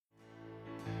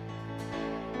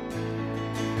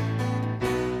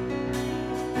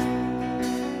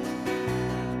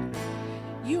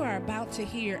about to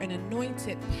hear an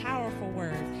anointed, powerful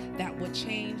word that will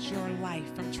change your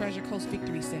life from Treasure Coast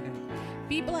Victory Center.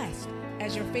 Be blessed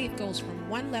as your faith goes from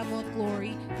one level of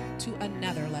glory to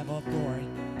another level of glory.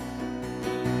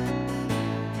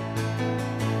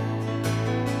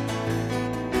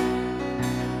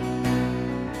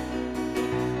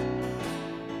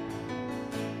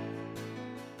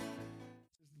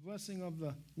 The blessing of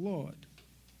the Lord.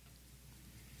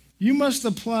 You must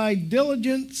apply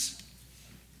diligence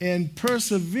and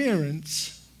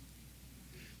perseverance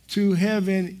to have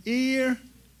an ear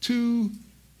to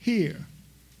hear.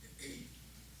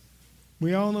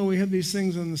 We all know we have these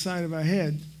things on the side of our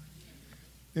head,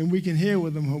 and we can hear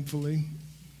with them, hopefully.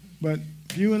 But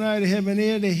for you and I to have an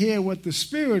ear to hear what the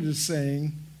Spirit is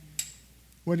saying,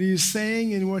 what He is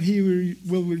saying, and what He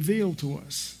will reveal to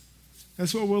us.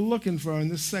 That's what we're looking for in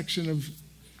this section of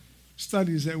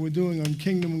studies that we're doing on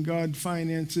Kingdom of God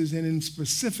finances, and in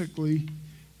specifically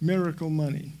miracle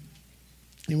money.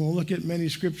 And we'll look at many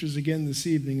scriptures again this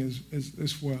evening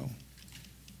as well.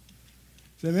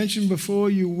 As I mentioned before,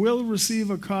 you will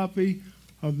receive a copy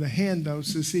of the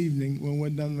handouts this evening when we're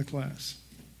done the class.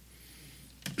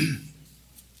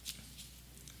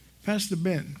 Pastor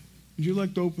Ben, would you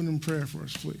like to open in prayer for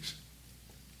us, please?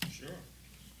 Sure.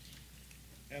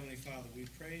 Heavenly Father, we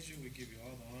praise you. We give you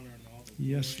all the honor and all the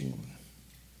glory. Yes, Lord.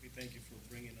 We thank you for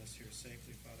bringing us here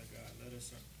safely, Father God.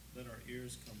 Let our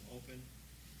ears come open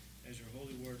as your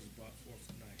holy word is brought forth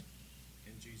tonight.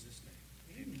 In Jesus' name,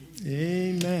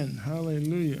 amen. Amen.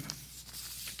 Hallelujah.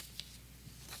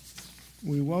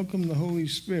 We welcome the Holy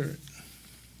Spirit.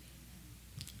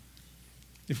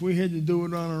 If we had to do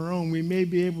it on our own, we may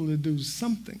be able to do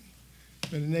something,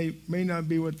 but it may not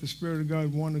be what the Spirit of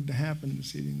God wanted to happen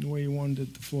this evening, the way He wanted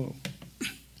it to flow.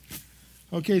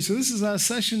 Okay, so this is our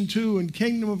session 2 in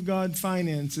Kingdom of God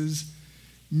Finances,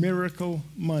 Miracle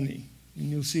Money. And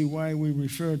you'll see why we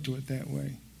refer to it that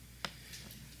way.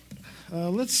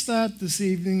 Let's start this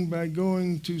evening by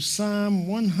going to Psalm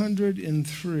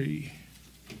 103.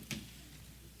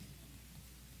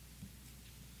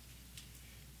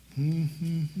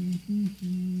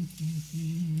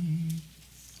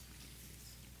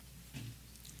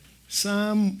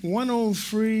 Psalm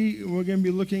 103, we're going to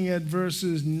be looking at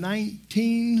verses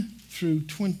 19 through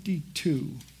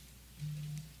 22.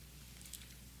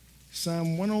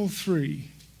 Psalm 103,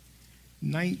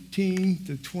 19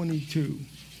 to 22.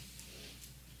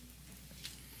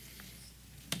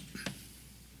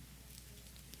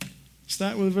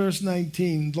 Start with verse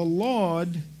 19. The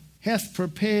Lord hath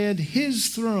prepared his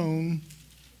throne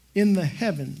in the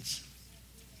heavens,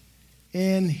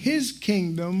 and his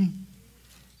kingdom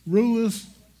ruleth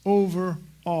over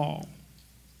all.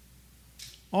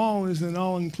 All is an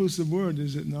all-inclusive word,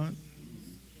 is it not?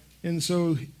 And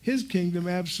so his kingdom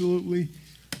absolutely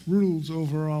rules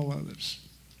over all others.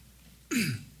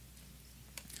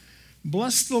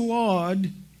 Bless the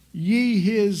Lord, ye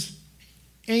his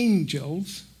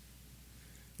angels,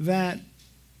 that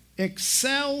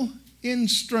excel in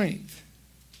strength,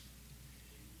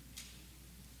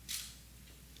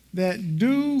 that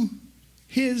do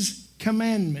his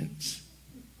commandments,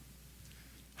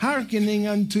 hearkening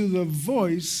unto the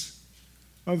voice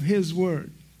of his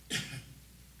word.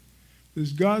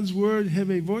 Does God's word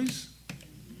have a voice?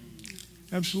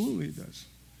 Absolutely it does.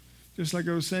 Just like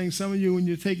I was saying, some of you, when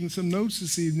you're taking some notes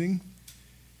this evening,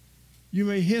 you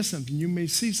may hear something, you may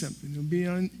see something. It'll be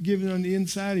given on the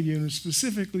inside of you, and it's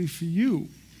specifically for you.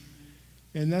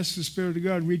 And that's the Spirit of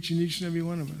God reaching each and every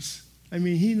one of us. I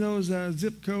mean, He knows our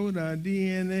zip code, our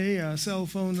DNA, our cell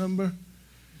phone number.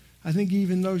 I think He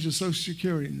even knows your Social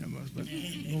Security number. But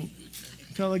don't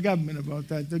tell the government about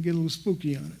that. They'll get a little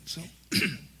spooky on it. So,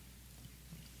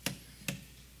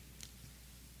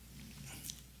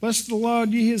 bless the Lord,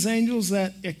 ye his angels,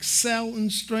 that excel in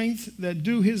strength, that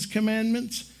do his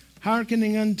commandments,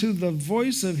 hearkening unto the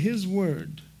voice of his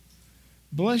word.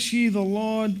 Bless ye the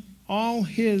Lord, all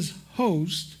his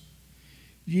host,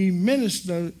 ye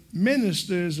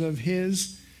ministers of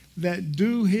his that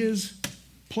do his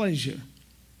pleasure.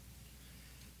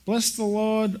 Bless the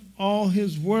Lord, all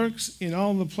his works in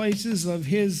all the places of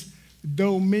his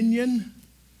dominion,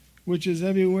 which is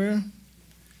everywhere.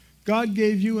 God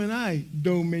gave you and I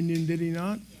dominion, did he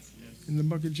not? Yes. In the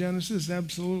book of Genesis,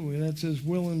 absolutely. That's his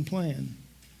will and plan.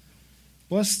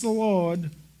 Bless the Lord,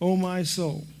 O my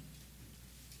soul.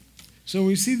 So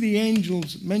we see the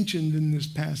angels mentioned in this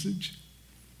passage.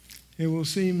 It will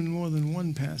see them in more than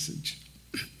one passage.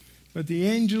 But the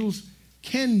angels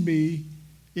can be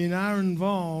and are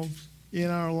involved in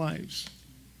our lives.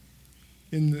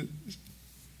 In the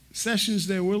sessions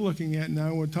that we're looking at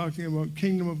now, we're talking about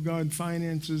Kingdom of God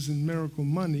finances and miracle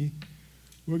money.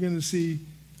 we're going to see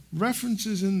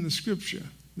references in the Scripture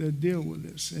that deal with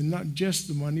this, and not just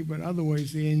the money, but other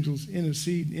ways the angels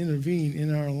intervene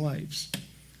in our lives.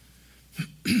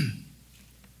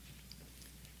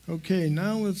 Okay,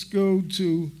 now let's go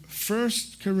to 1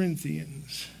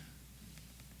 Corinthians.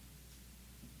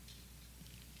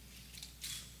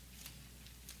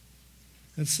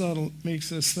 That sort of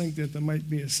makes us think that there might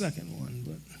be a second one,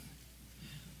 but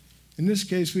in this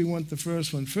case, we want the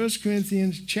first one. 1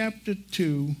 Corinthians chapter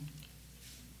 2,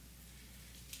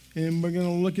 and we're going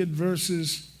to look at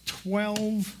verses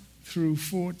 12 through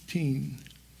 14.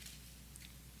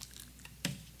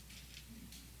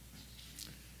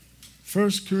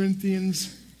 1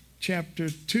 Corinthians chapter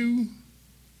 2,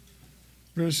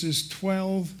 verses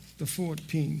 12 to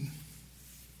 14.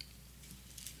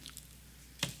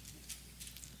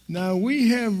 Now we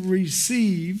have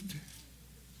received,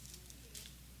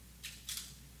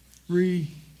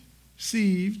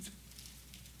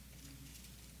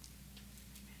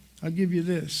 I'll give you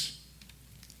this.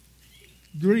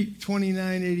 Greek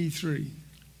 2983.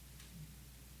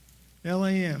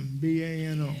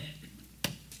 Lambano.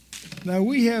 Now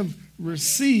we have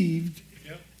received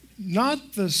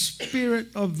not the spirit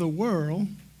of the world.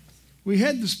 We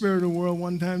had the spirit of the world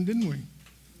one time, didn't we?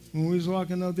 When we was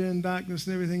walking out there in darkness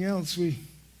and everything else,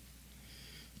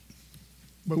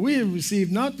 but we have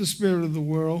received not the spirit of the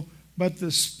world, but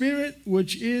the Spirit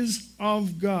which is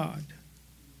of God,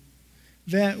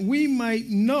 that we might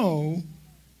know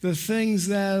the things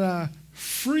that are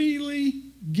freely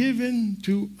given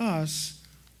to us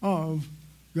of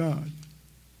God.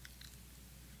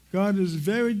 God is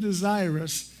very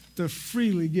desirous to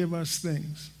freely give us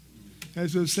things.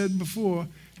 As I've said before,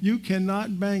 you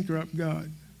cannot bankrupt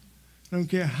God. I don't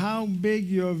care how big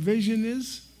your vision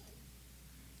is.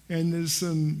 And there's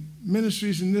some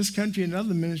ministries in this country and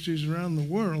other ministries around the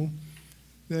world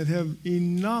that have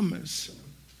enormous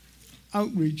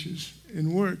outreaches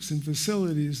and works and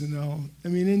facilities and all. I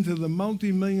mean, into the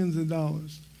multi-millions of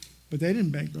dollars. But they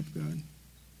didn't bankrupt God.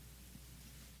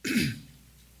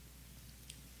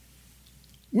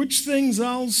 Which things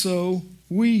also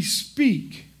we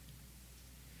speak,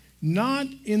 not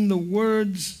in the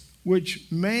words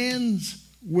which man's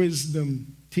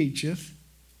wisdom teacheth,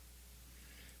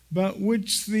 but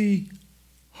which the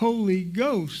Holy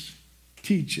Ghost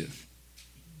teacheth,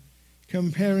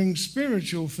 comparing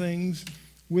spiritual things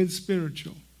with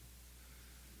spiritual.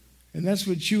 And that's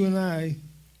what you and I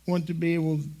want to be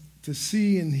able to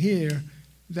see and hear,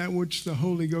 that which the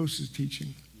Holy Ghost is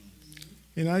teaching.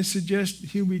 And I suggest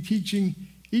he'll be teaching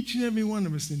each and every one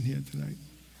of us in here tonight.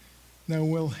 Now,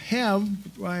 we'll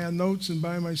have, by our notes and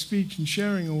by my speech and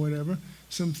sharing or whatever,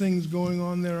 some things going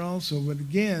on there also. But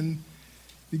again,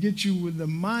 to get you with the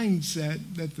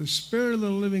mindset that the Spirit of the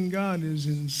living God is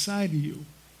inside of you,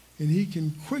 and he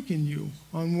can quicken you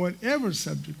on whatever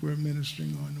subject we're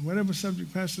ministering on, whatever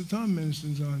subject Pastor Tom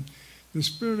ministers on. The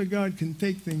Spirit of God can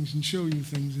take things and show you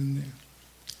things in there.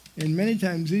 And many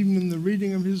times, even in the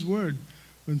reading of his word,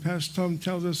 when Pastor Tom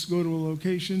tells us to go to a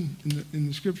location, in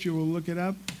the scripture we'll look it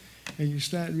up, and you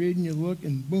start reading, you look,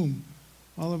 and boom,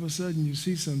 all of a sudden you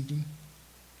see something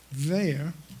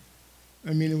there.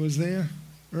 I mean, it was there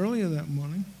earlier that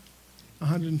morning,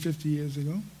 150 years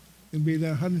ago. It'll be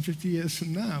there 150 years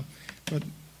from now. But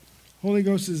Holy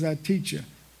Ghost is our teacher.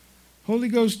 Holy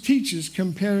Ghost teaches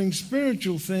comparing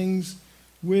spiritual things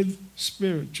with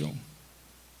spiritual.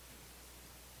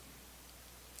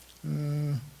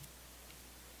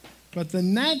 But the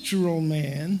natural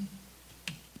man,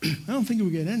 I don't think we'll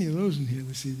get any of those in here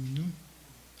this evening, do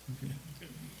we? Okay.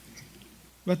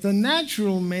 But the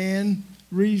natural man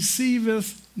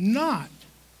receiveth not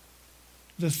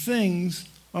the things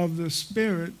of the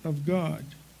Spirit of God,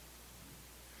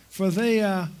 for they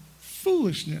are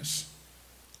foolishness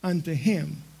unto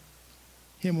him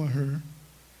or her,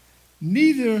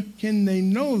 neither can they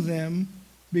know them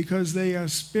because they are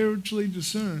spiritually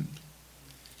discerned.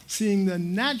 Seeing the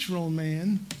natural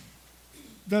man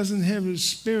doesn't have his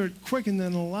spirit quickened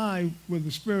and alive with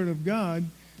the Spirit of God,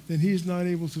 then he's not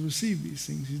able to receive these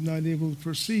things. He's not able to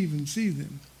perceive and see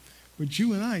them. But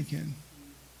you and I can.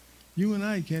 You and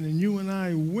I can, and you and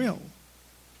I will.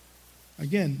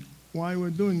 Again, why we're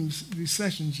doing these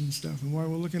sessions and stuff, and why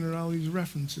we're looking at all these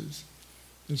references.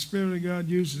 The Spirit of God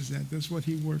uses that. That's what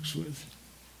he works with.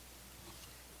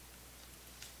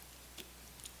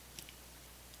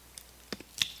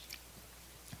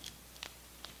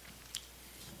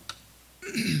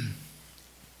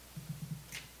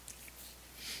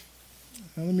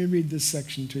 Now let me read this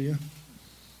section to you.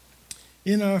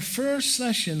 In our first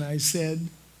session, I said,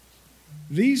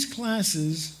 these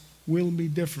classes will be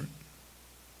different.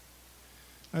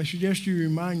 I suggest you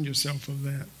remind yourself of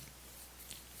that.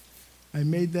 I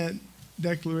made that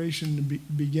declaration in the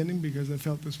beginning because I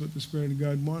felt that's what the Spirit of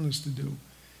God wants us to do.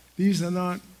 These are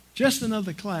not just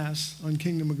another class on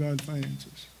Kingdom of God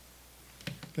finances.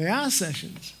 They are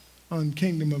sessions on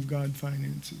Kingdom of God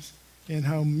finances and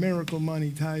how miracle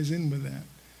money ties in with that.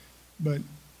 But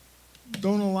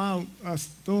don't allow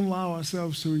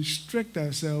ourselves to restrict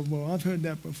ourselves. Well, I've heard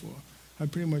that before. I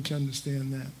pretty much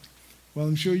understand that. Well,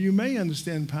 I'm sure you may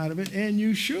understand part of it, and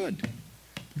you should,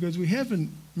 because we have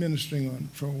been ministering on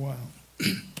it for a while.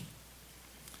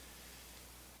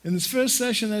 In this first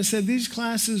session, I said these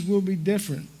classes will be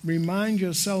different. Remind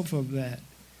yourself of that.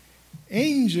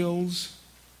 Angels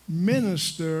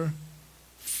minister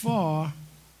for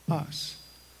us.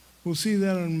 We'll see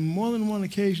that on more than one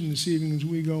occasion this evening as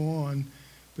we go on,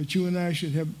 but you and I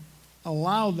should have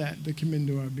allowed that to come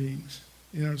into our beings,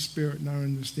 in our spirit and our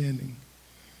understanding.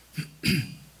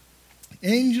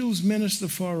 Angels minister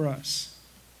for us.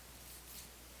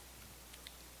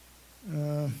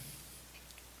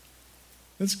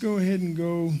 Let's go ahead and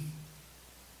go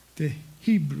to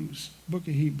Hebrews, book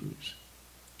of Hebrews.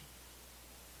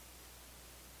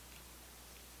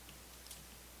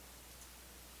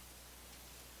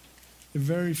 The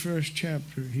very first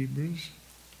chapter of Hebrews.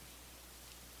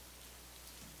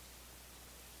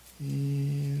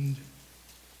 And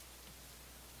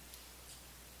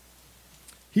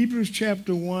Hebrews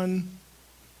chapter 1,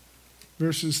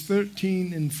 verses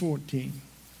 13 and 14.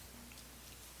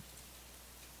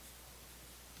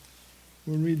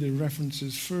 We'll read the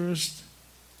references first.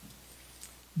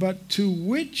 But to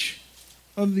which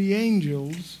of the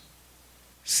angels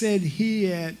said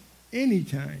he at any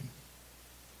time,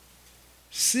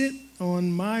 sit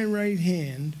on my right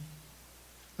hand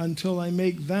until I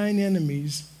make thine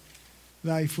enemies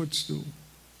thy footstool?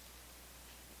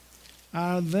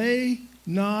 Are they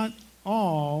not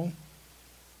all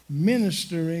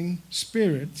ministering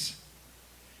spirits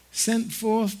sent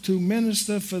forth to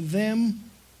minister for them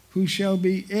who shall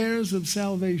be heirs of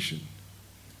salvation?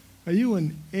 Are you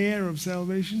an heir of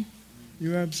salvation?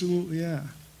 You absolutely are.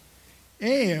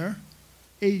 Heir,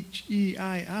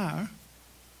 H-E-I-R,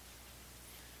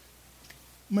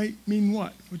 might mean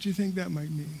what? What do you think that might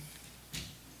mean?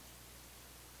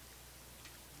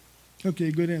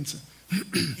 Okay, good answer.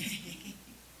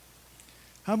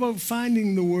 How about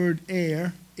finding the word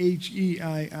heir,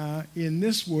 H-E-I-R, in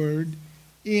this word,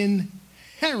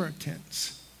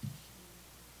 inheritance?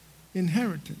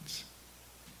 Inheritance.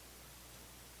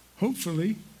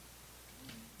 Hopefully,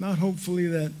 not hopefully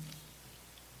that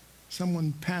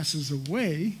someone passes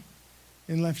away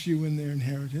and left you in their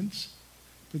inheritance,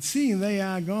 but seeing they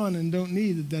are gone and don't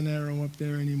need the denaro up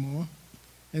there anymore,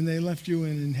 and they left you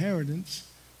in inheritance,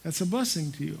 that's a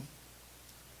blessing to you.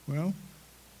 Well,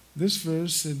 this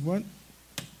verse said what?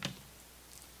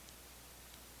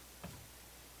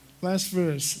 Last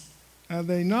verse. Are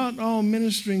they not all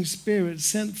ministering spirits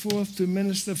sent forth to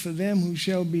minister for them who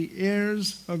shall be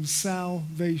heirs of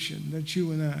salvation? That's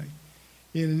you and I.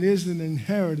 And it is an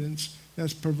inheritance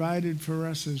that's provided for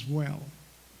us as well.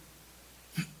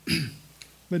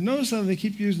 But notice how they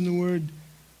keep using the word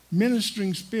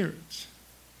ministering spirits.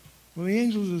 Well, the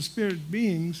angels are spirit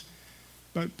beings,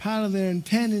 but part of their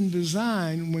intent and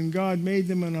design when God made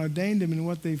them and ordained them and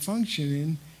what they function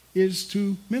in is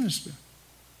to minister.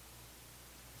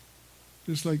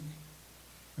 Just like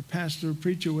a pastor, a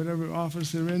preacher, whatever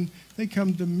office they're in, they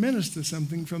come to minister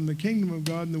something from the kingdom of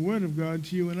God and the word of God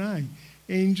to you and I.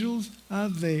 Angels are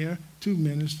there to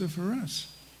minister for us.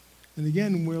 And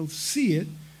again, we'll see it.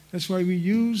 That's why we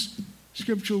use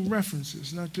scriptural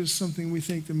references, not just something we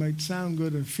think that might sound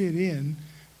good or fit in,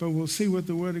 but we'll see what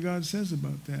the Word of God says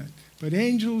about that. But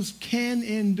angels can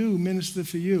and do minister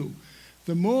for you.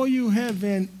 The more you have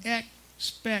an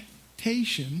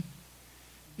expectation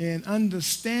and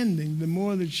understanding, the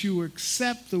more that you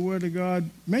accept the Word of God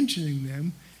mentioning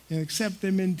them and accept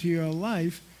them into your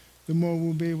life, the more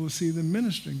we'll be able to see them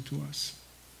ministering to us.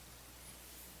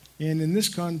 And in this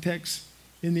context,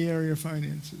 in the area of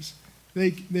finances,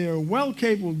 they are well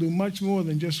capable to do much more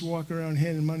than just walk around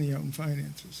handing money out in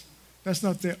finances. That's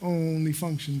not their only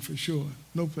function for sure.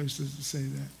 No place does it say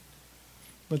that.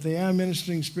 But they are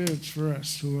ministering spirits for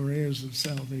us who are heirs of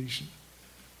salvation.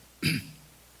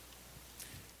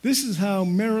 This is how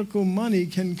miracle money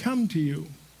can come to you,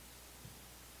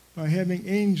 by having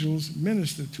angels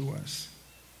minister to us.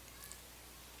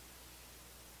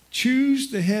 Choose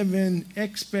to have an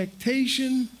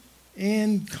expectation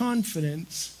and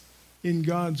confidence in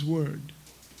God's Word.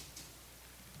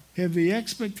 Have the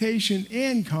expectation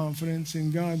and confidence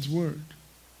in God's Word.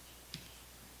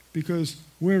 Because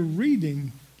we're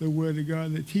reading the Word of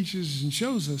God that teaches and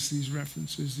shows us these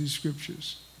references, these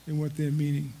scriptures, and what they're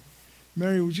meaning.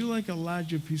 Mary, would you like a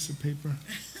larger piece of paper? No.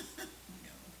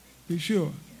 You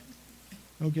sure?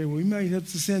 Okay, well, we might have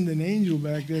to send an angel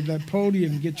back there to that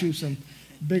podium and get you some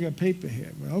bigger paper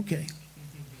here. But okay.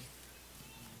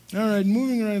 All right,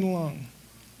 moving right along.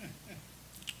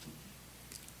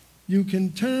 You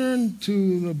can turn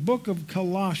to the book of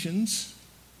Colossians.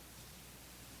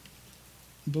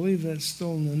 I believe that's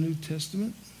still in the New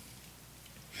Testament.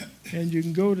 And you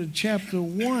can go to chapter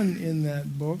 1 in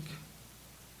that book.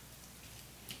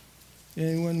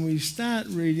 And when we start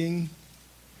reading,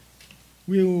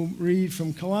 we will read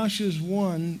from Colossians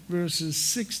 1, verses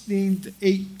 16 to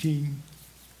 18.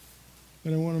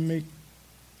 But I want to make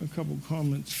a couple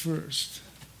comments first.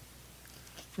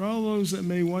 For all those that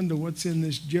may wonder what's in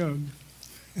this jug,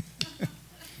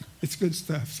 it's good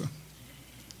stuff. So.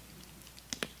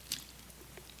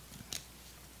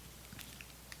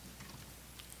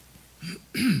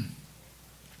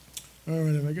 All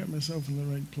right, have I got myself in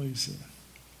the right place here?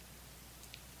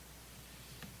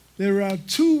 There are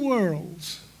two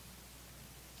worlds.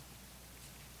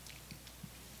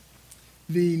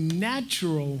 The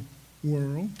natural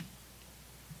world,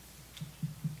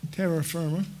 terra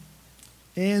firma,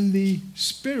 and the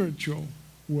spiritual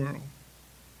world.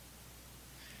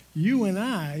 You and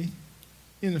I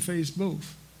interface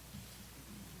both.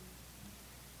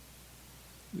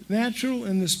 The natural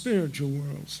and the spiritual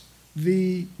worlds.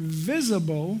 The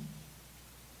visible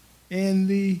and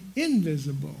the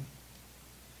invisible.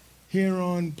 Here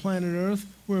on planet Earth,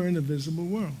 we're in a visible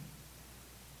world.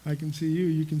 I can see you,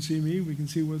 you can see me, we can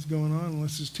see what's going on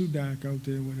unless it's too dark out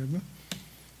there, whatever.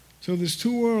 So there's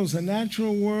two worlds, a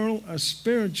natural world, a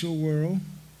spiritual world,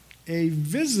 a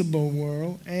visible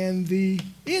world, and the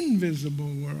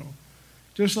invisible world.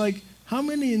 Just like how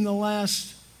many in the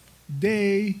last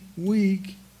day,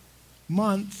 week,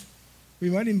 month, we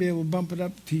might even be able to bump it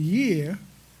up to year,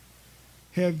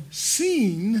 have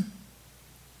seen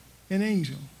an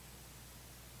angel?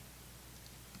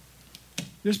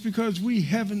 Just because we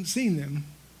haven't seen them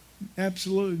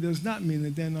absolutely does not mean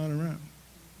that they're not around.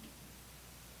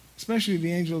 Especially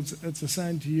the angel that's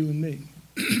assigned to you and me.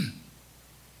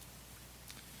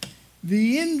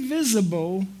 The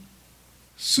invisible,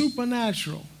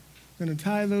 supernatural. I'm going to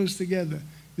tie those together.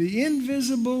 The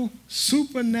invisible,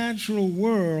 supernatural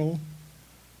world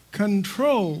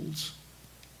controls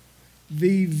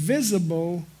the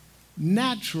visible,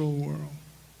 natural world.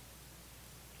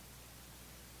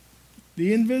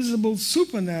 The invisible,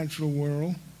 supernatural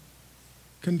world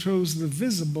controls the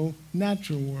visible,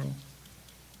 natural world.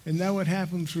 And that would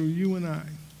happen through you and I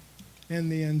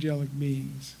and the angelic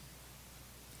beings.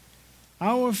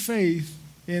 Our faith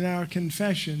in our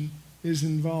confession is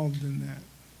involved in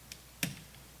that.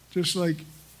 Just like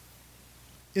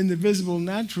in the visible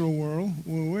natural world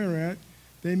where we're at,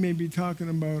 they may be talking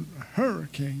about a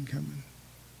hurricane coming.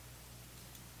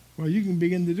 Well, you can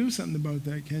begin to do something about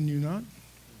that, can you not?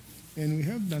 And we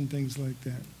have done things like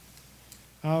that.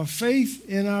 Our faith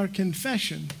in our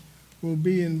confession will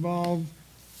be involved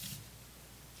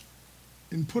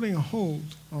in putting a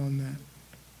hold on that.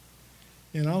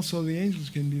 And also the angels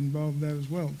can be involved in that as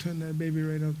well. Turn that baby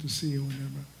right out to sea or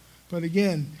whatever. But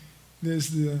again,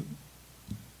 there's the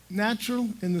natural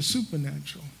and the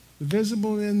supernatural, the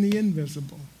visible and the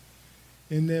invisible.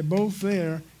 And they're both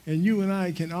there, and you and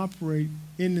I can operate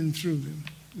in and through them.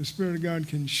 The Spirit of God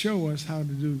can show us how to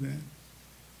do that.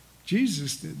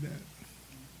 Jesus did that.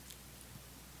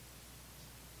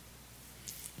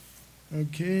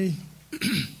 Okay.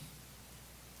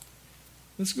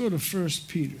 Let's go to 1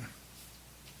 Peter.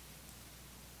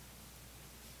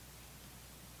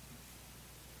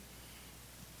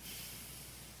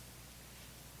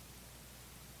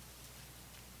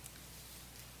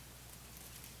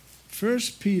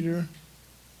 First Peter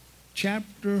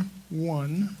chapter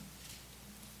 1.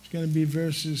 It's going to be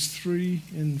verses 3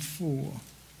 and 4.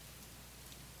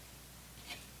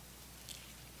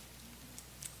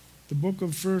 The book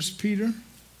of 1 Peter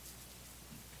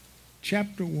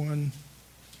chapter 1,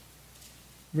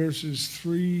 verses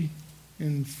 3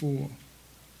 and 4.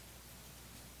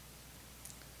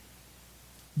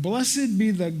 Blessed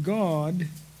be the God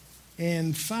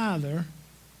and Father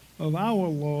of our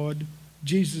Lord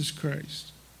Jesus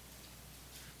Christ,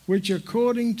 which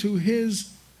according to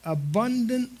his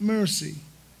abundant mercy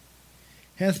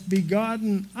hath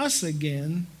begotten us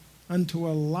again unto a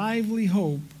lively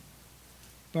hope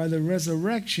by the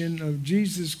resurrection of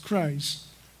Jesus Christ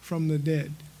from the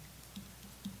dead.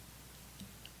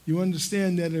 You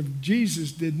understand that if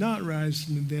Jesus did not rise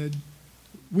from the dead,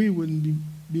 we wouldn't be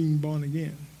being born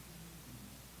again.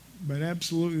 But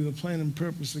absolutely the plan and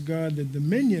purpose of God, the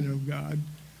dominion of God,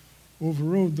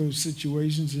 overrode those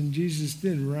situations, and Jesus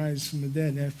did rise from the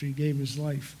dead after he gave his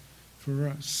life for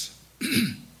us.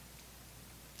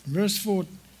 Verse 4,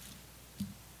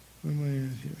 where am I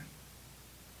at here?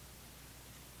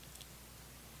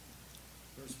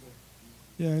 Verse 4.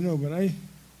 Yeah, I know, but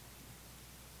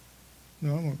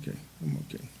no, I'm okay.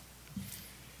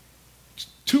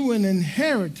 To an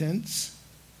inheritance,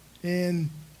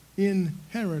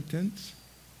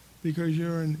 because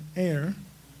you're an heir,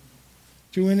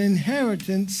 to an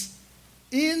inheritance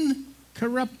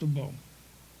incorruptible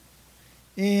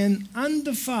and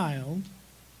undefiled,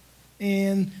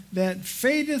 and that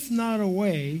fadeth not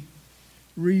away,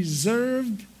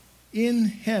 reserved in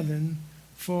heaven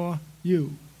for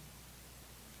you.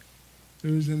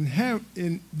 There is an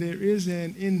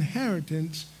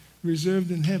inheritance reserved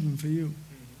in heaven for you.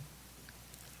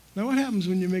 Now, what happens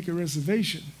when you make a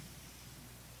reservation?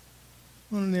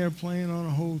 On an airplane, on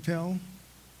a hotel,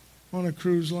 on a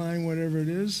cruise line, whatever it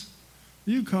is.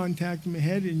 You contact them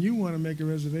ahead and you want to make a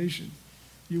reservation.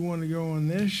 You want to go on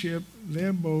their ship,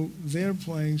 their boat, their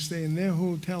plane, stay in their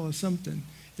hotel or something.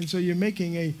 And so you're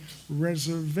making a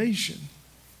reservation.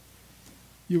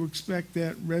 You expect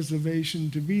that reservation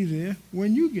to be there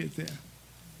when you get there.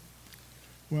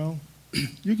 Well,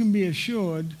 you can be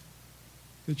assured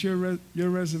that your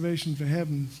reservation for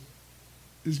heaven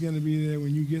is going to be there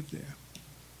when you get there.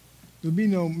 There'll be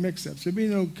no mix-ups. There'll be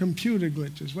no computer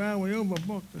glitches. Well, we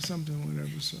overbooked or something,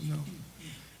 whatever. So no.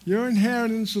 Your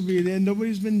inheritance will be there.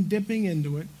 Nobody's been dipping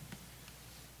into it.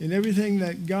 And everything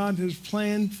that God has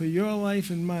planned for your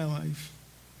life and my life,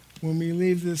 when we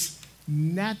leave this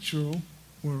natural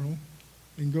world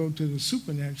and go to the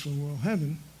supernatural world,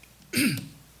 heaven,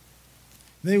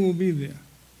 they will be there.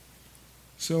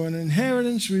 So an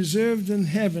inheritance reserved in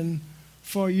heaven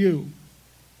for you.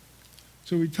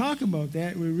 So we talk about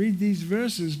that, we read these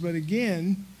verses, but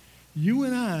again, you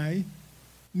and I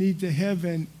need to have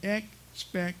an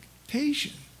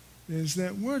expectation. There's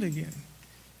that word again.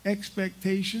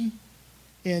 Expectation,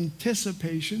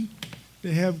 anticipation,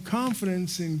 to have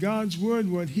confidence in God's word,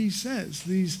 what he says.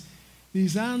 These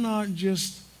are not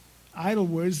just idle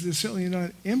words. They're certainly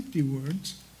not empty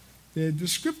words. They're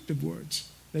descriptive words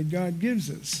that God gives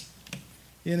us.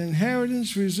 An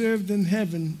inheritance reserved in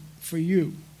heaven for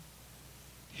you.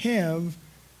 Have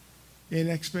an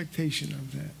expectation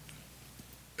of that.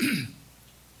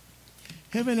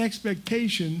 Have an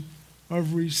expectation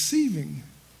of receiving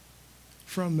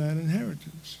from that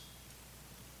inheritance.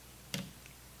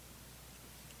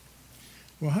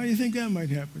 Well, how do you think that might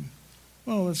happen?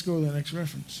 Well, let's go to the next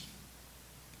reference.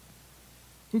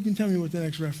 Who can tell me what the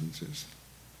next reference is?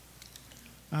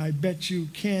 I bet you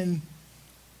can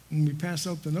when we pass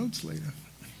out the notes later.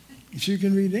 If you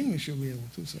can read English, you'll be able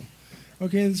to. So,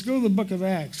 okay, let's go to the book of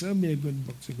Acts. That'll be a good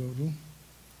book to go to.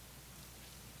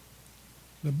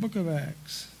 The book of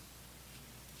Acts.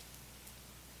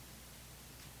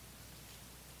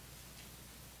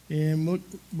 And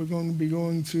we're going to be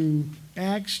going to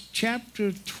Acts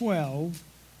chapter 12,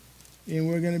 and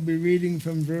we're going to be reading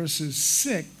from verses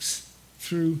 6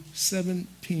 through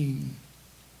 17.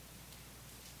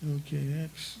 Okay,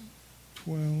 Acts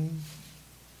 12.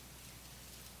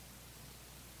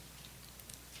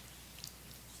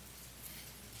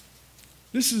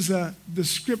 This is a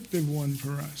descriptive one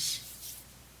for us.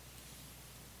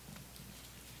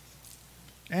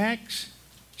 Acts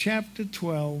chapter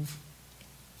 12,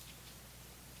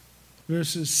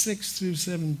 verses 6 through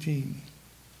 17.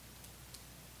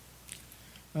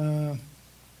 How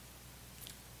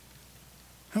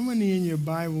many in your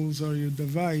Bibles or your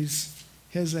device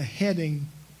has a heading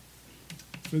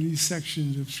for these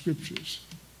sections of scriptures?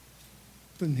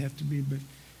 Doesn't have to be, but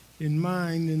in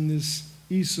mine, in this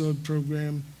ESOD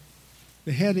program,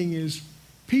 the heading is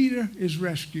Peter is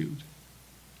rescued.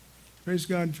 Praise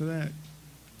God for that.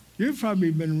 You've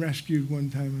probably been rescued one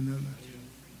time or another.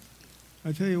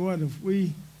 I tell you what, if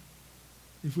we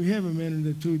have a minute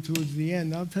or two towards the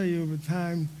end, I'll tell you of a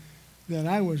time that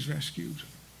I was rescued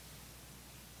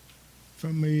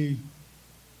from a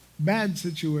bad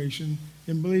situation,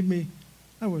 and believe me,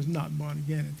 I was not born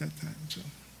again at that time. So,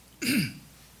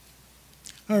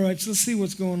 all right, so let's see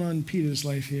what's going on in Peter's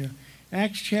life here.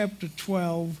 Acts chapter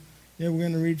 12, and we're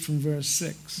going to read from verse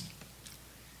 6.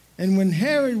 And when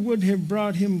Herod would have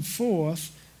brought him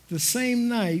forth the same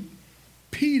night,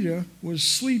 Peter was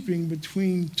sleeping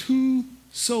between two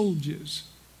soldiers,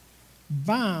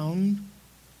 bound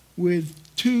with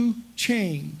two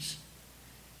chains,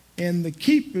 and the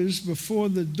keepers before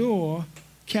the door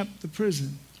kept the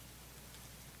prison.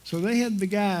 So they had the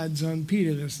guards on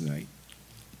Peter this night.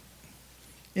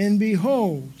 And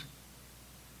behold,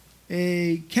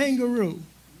 a kangaroo,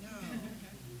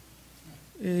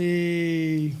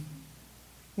 a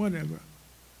whatever.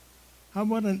 How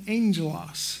about an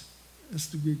angelos? That's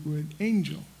the Greek word,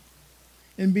 angel.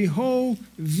 And behold,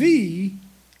 the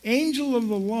angel of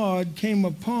the Lord came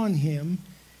upon him,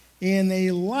 and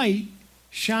a light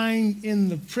shined in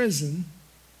the prison,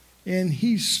 and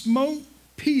he smote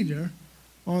Peter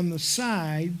on the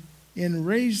side and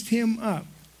raised him up,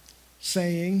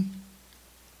 saying,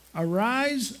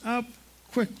 Arise up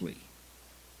quickly.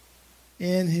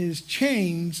 And his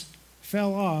chains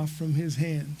fell off from his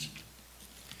hands.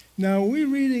 Now, are we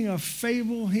reading a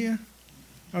fable here?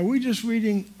 Are we just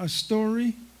reading a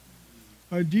story?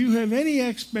 Or do you have any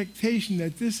expectation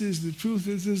that this is the truth,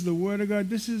 this is the Word of God,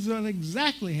 this is what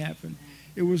exactly happened?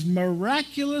 It was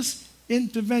miraculous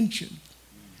intervention.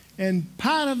 And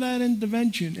part of that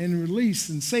intervention and release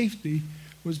and safety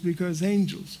was because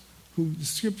angels, who the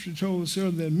Scripture told us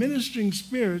earlier, the ministering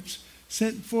spirits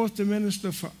sent forth to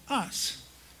minister for us,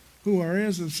 who are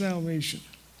heirs of salvation.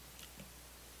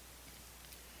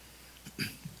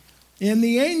 And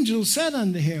the angel said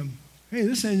unto him, hey,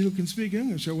 this angel can speak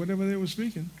English or whatever they were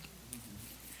speaking.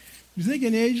 You think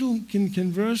an angel can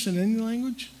converse in any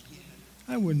language?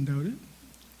 I wouldn't doubt it.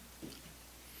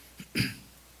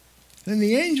 Then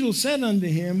the angel said unto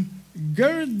him,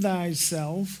 Gird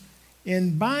thyself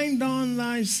and bind on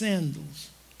thy sandals.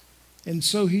 And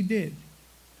so he did.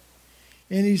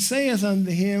 And he saith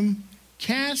unto him,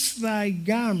 Cast thy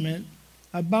garment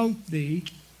about thee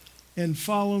and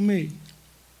follow me.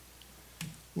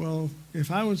 Well,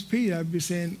 if I was Peter, I'd be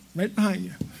saying, right behind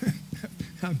you.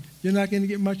 You're not going to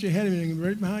get much ahead of me.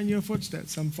 Right behind your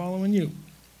footsteps. I'm following you.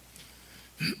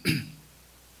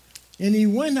 And he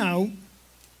went out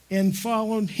and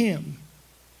followed him,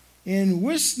 and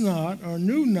wist not or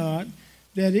knew not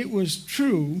that it was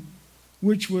true,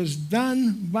 which was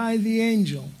done by the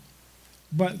angel,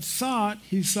 but thought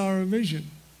he saw a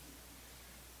vision.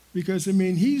 Because,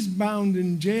 he's bound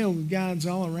in jail with guards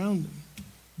all around him.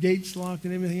 Gates locked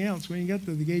and everything else. We ain't got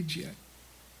to the gates yet.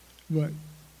 But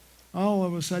all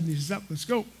of a sudden he says, up, let's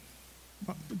go.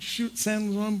 Put your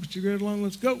sandals on, put your girdle on,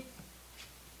 let's go.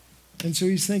 And so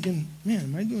he's thinking, man,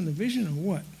 am I doing a vision or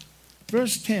what?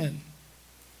 Verse 10.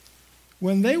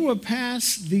 When they were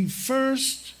past the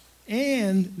first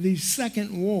and the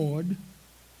second ward,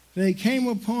 they came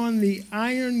upon the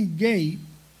iron gate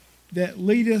that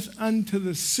leadeth unto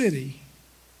the city.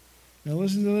 Now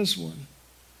listen to this one.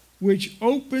 Which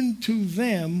opened to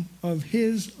them of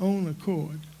his own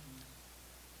accord.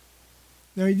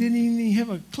 Now, he didn't even have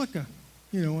a clicker,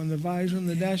 on the visor on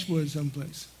the dashboard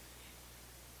someplace.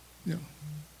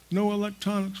 No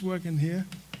electronics working here.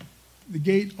 The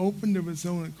gate opened of its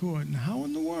own accord. Now, how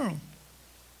in the world?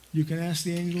 You can ask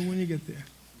the angel when you get there.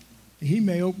 He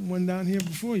may open one down here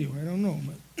before you. I don't know.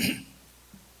 But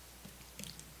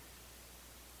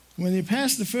when they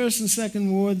passed the first and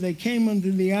second ward, they came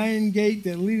unto the iron gate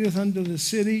that leadeth unto the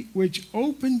city, which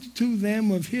opened to them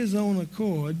of his own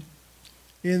accord,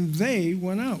 and they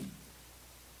went out,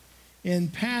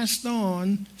 and passed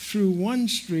on through one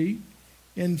street,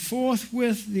 and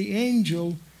forthwith the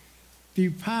angel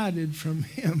departed from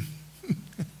him.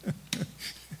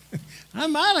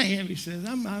 I'm out of here, he says.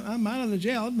 I'm out of the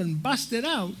jail. I've been busted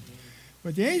out.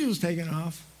 But the angel's taken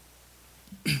off.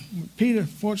 Peter,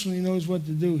 fortunately, knows what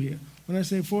to do here. When I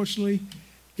say fortunately,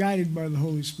 guided by the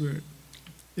Holy Spirit.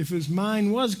 If his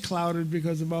mind was clouded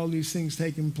because of all these things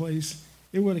taking place,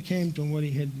 it would have came to him what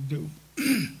he had to do.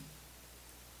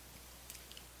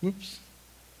 Whoops.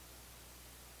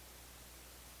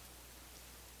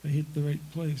 I hit the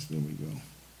right place. There we go.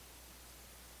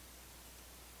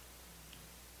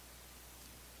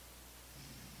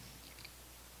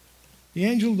 The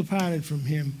angel departed from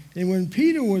him, and when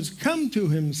Peter was come to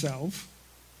himself,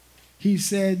 he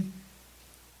said,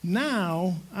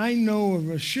 Now I know of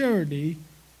a surety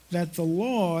that the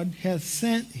Lord hath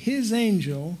sent his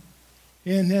angel,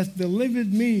 and hath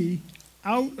delivered me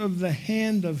out of the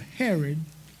hand of Herod,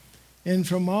 and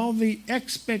from all the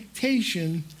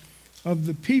expectation of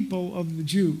the people of the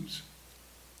Jews.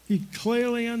 He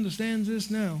clearly understands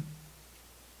this now.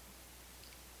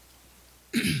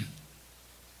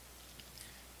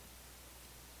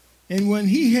 And when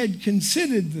he had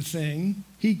considered the thing,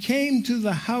 he came to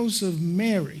the house of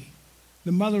Mary,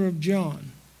 the mother of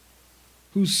John,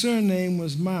 whose surname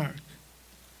was Mark,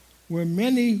 where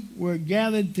many were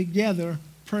gathered together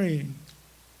praying.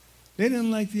 They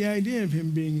didn't like the idea of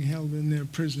him being held in their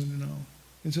prison and all.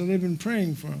 And so they've been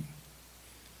praying for him.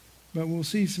 But we'll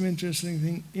see some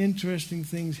interesting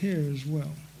things here as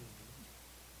well.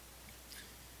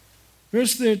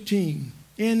 Verse 13.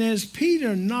 And as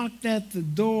Peter knocked at the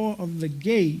door of the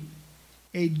gate,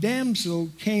 a damsel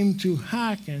came to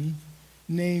hearken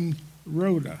named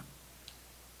Rhoda.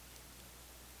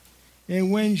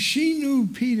 And when she knew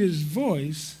Peter's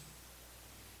voice,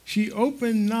 she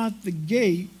opened not the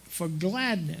gate for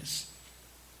gladness,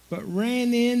 but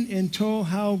ran in and told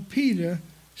how Peter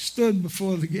stood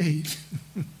before the gate.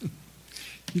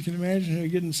 You can imagine her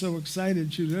getting so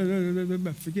excited. She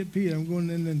was, forget Peter, I'm going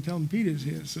in and telling Peter's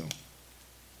here. So,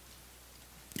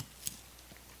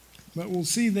 but we'll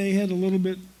see they had a little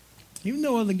bit, even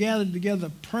though they gathered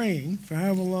together praying for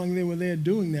however long they were there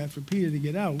doing that for Peter to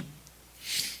get out,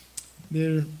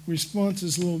 their response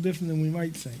is a little different than we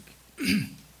might think.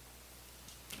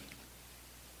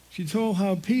 She told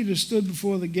how Peter stood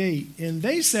before the gate, and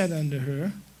they said unto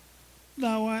her,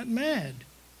 Thou art mad.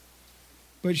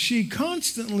 But she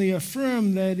constantly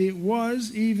affirmed that it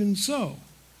was even so.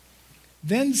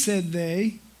 Then said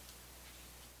they,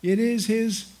 It is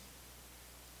his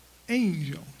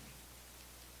angel.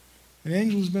 An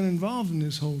angel's been involved in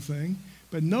this whole thing,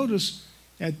 but notice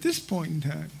at this point in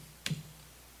time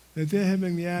that they're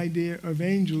having the idea of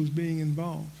angels being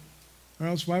involved. Or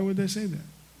else why would they say that?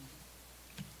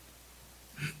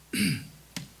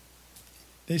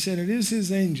 They said, It is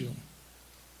his angel.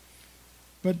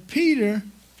 But Peter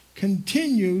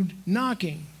continued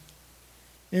knocking.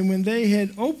 And when they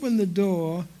had opened the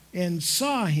door and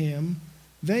saw him,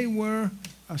 they were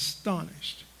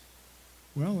astonished.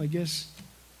 Well, I guess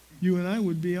you and I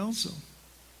would be also.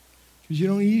 Because you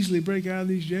don't easily break out of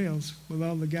these jails with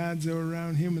all the guards that are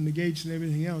around him and the gates and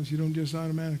everything else. You don't just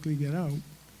automatically get out.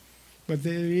 But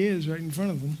there he is right in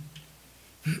front of them.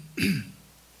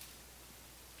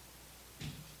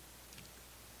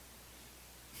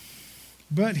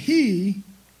 But he,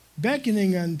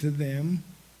 beckoning unto them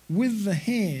with the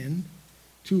hand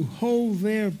to hold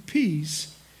their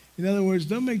peace. In other words,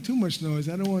 don't make too much noise.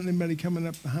 I don't want anybody coming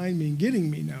up behind me and getting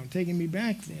me now, taking me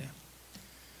back there.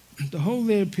 To hold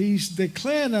their peace,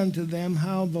 declared unto them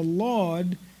how the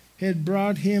Lord had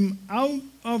brought him out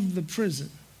of the prison.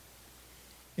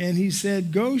 And he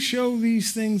said, Go show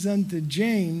these things unto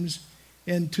James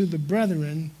and to the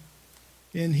brethren.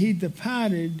 And he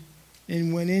departed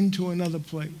and went into another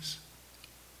place.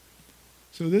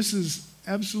 So this is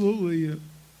absolutely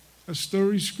a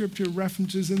story scripture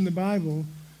references in the Bible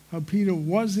how Peter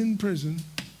was in prison.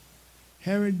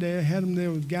 Herod there had him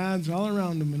there with guards all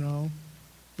around him and all.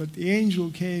 But the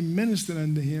angel came, ministered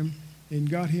unto him, and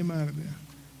got him out of there.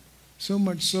 So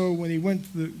much so when he went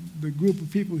to the group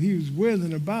of people he was with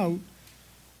and about,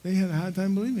 they had a hard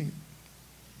time believing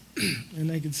it.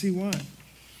 And I could see why.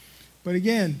 But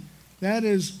again, that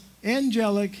is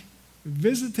angelic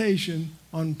visitation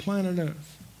on planet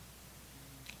Earth.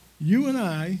 You and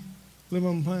I live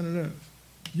on planet Earth.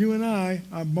 You and I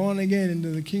are born again into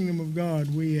the kingdom of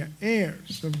God. We are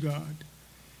heirs of God.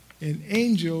 And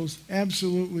angels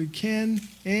absolutely can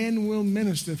and will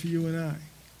minister for you and I.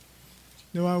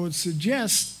 Now, I would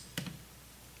suggest,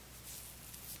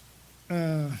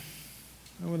 how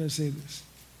would I say this?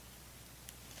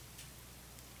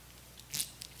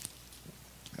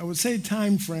 I would say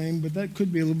time frame, but that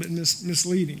could be a little bit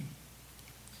misleading.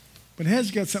 But it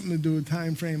has got something to do with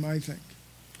time frame, I think.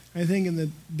 I think in the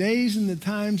days and the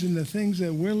times and the things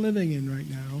that we're living in right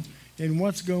now and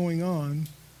what's going on,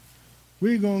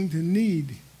 we're going to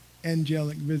need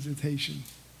angelic visitation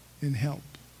and help.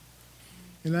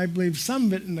 And I believe some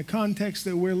of it in the context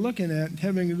that we're looking at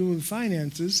having to do with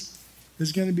finances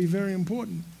is going to be very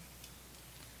important.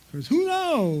 Because who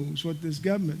knows what this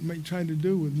government might try to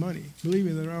do with money. Believe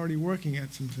me, they're already working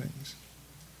at some things.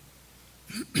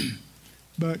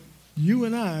 But you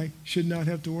and I should not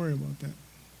have to worry about that.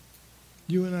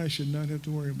 You and I should not have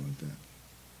to worry about that.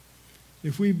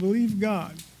 If we believe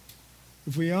God,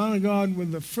 if we honor God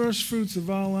with the first fruits of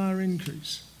all our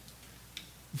increase,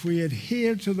 if we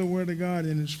adhere to the Word of God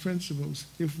and His principles,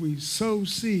 if we sow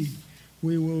seed,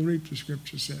 we will reap, the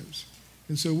Scripture says.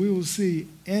 And so we will see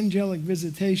angelic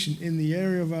visitation in the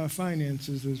area of our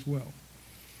finances as well.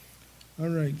 All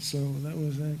right, so that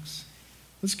was Acts.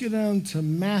 Let's get down to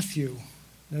Matthew.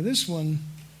 Now this one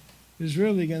is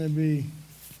really going to be,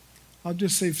 I'll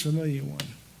just say familiar one.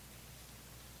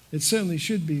 It certainly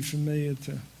should be familiar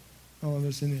to all of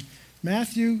us in here.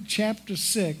 Matthew chapter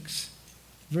 6,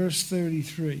 verse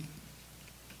 33.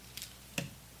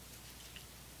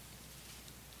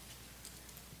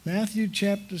 Matthew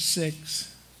chapter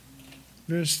 6,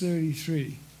 verse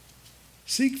 33.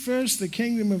 Seek first the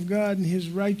kingdom of God and His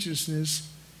righteousness,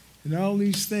 and all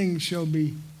these things shall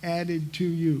be added to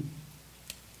you.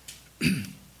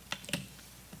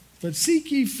 But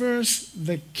seek ye first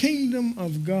the kingdom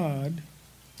of God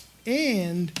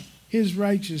and His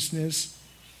righteousness,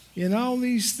 and all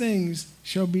these things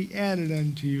shall be added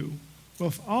unto you. Well,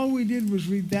 if all we did was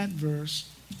read that verse,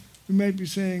 we might be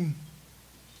saying,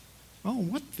 oh,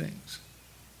 what things?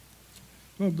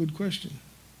 Well, good question.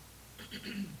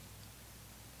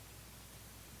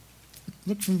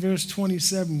 Look from verse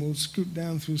 27. We'll scoot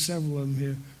down through several of them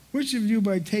here. Which of you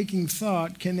by taking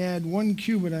thought can add 1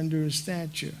 cubit unto his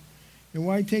stature? And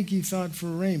why take ye thought for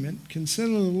raiment?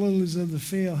 Consider the lilies of the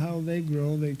field, how they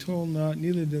grow. They toil not,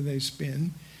 neither do they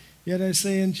spin. Yet I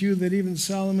say unto you that even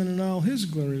Solomon in all his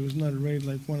glory was not arrayed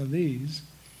like one of these.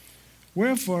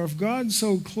 Wherefore, if God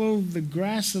so clothed the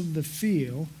grass of the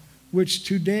field, which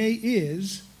today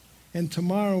is, and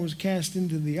tomorrow is cast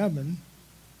into the oven,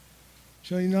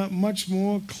 shall he not much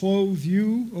more clothe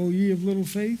you, O ye of little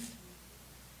faith?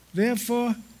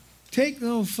 Therefore, take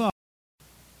no thought.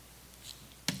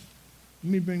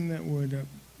 Let me bring that word up.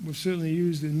 We've certainly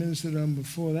used it and ministered on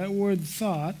before. That word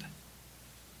thought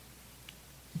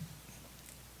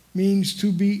means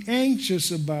to be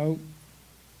anxious about,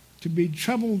 to be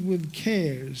troubled with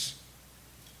cares,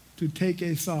 to take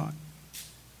a thought.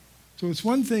 So it's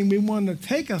one thing we want to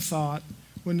take a thought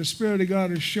when the Spirit of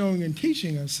God is showing and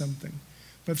teaching us something.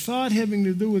 But thought having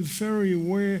to do with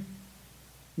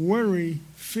worry,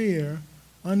 fear,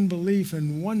 unbelief,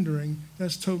 and wondering,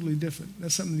 that's totally different.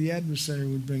 That's something the adversary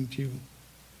would bring to you.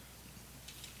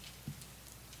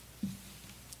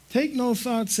 Take no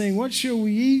thought saying, what shall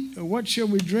we eat, or what shall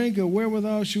we drink, or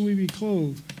wherewithal shall we be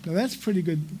clothed? Now that's a pretty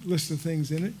good list of things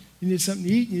in it. You need something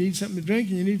to eat, you need something to drink,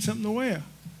 and you need something to wear.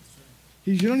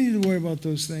 You don't need to worry about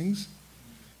those things.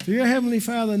 For your heavenly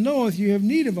Father knoweth you have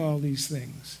need of all these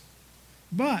things.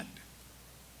 But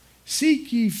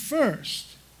seek ye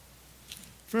first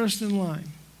in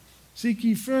line, seek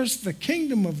ye first the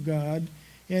kingdom of God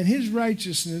and his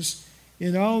righteousness,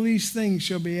 and all these things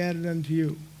shall be added unto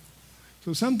you.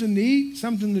 So something to eat,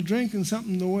 something to drink, and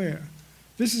something to wear.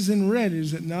 This is in red,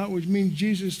 is it not? Which means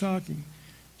Jesus talking.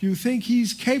 Do you think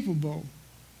he's capable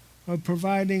of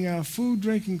providing our food,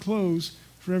 drink, and clothes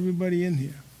for everybody in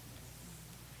here?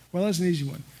 Well, that's an easy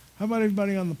one. How about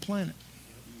everybody on the planet?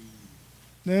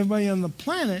 Now, everybody on the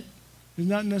planet is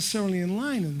not necessarily in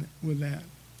line with that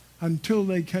until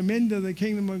they come into the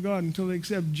kingdom of God, until they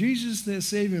accept Jesus, their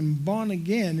Savior, and born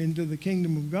again into the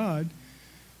kingdom of God.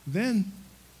 Then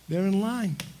they're in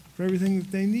line for everything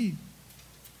that they need.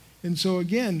 And so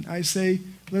again, I say,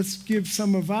 let's give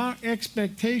some of our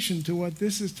expectation to what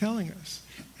this is telling us.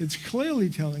 It's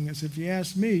clearly telling us, if you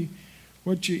ask me,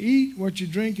 what you eat, what you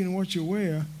drink, and what you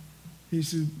wear, he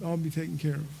said, all be taken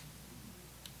care of.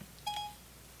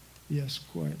 Yes,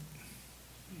 quite.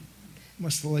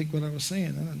 Must have liked what I was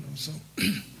saying. I don't know. So,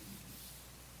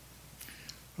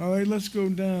 all right, let's go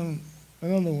down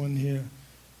another one here.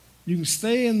 You can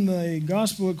stay in the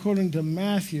Gospel according to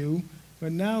Matthew,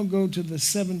 but now go to the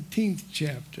 17th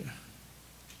chapter.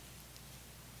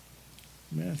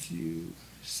 Matthew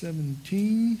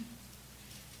 17,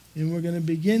 and we're going to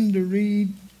begin to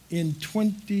read in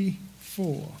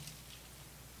 24.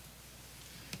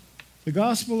 The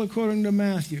Gospel according to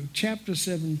Matthew, chapter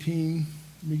 17,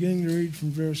 beginning to read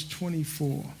from verse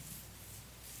 24.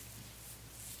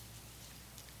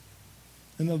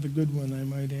 Another good one, I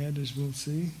might add, as we'll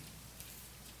see.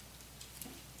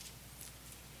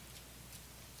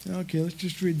 Okay, let's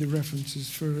just read the references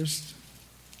first.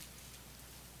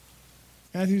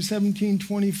 Matthew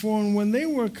 17:24, and when they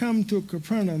were come to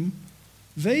Capernaum,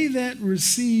 they that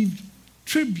received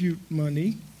tribute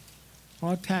money,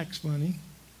 or tax money,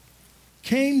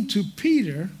 came to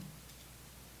Peter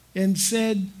and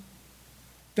said,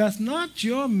 doth not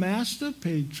your master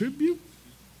pay tribute?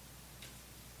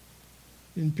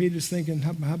 And Peter's thinking,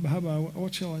 how about,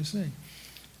 what shall I say?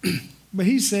 But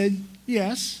he said,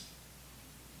 yes.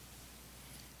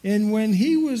 And when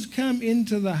he was come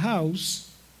into the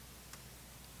house,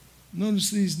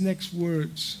 notice these next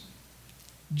words,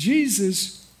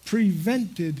 Jesus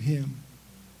prevented him.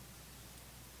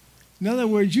 In other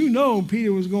words, you know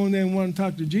Peter was going there and wanting to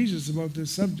talk to Jesus about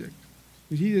this subject.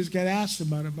 But he just got asked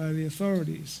about it by the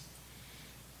authorities.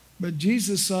 But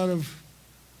Jesus sort of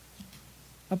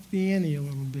upped the ante a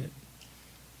little bit.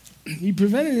 He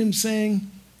prevented him,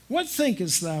 saying, what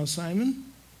thinkest thou, Simon?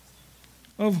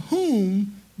 Of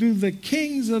whom do the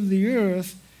kings of the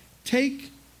earth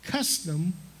take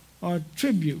custom or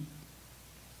tribute?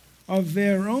 Of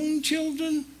their own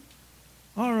children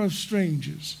or of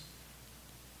strangers?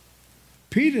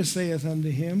 Peter saith unto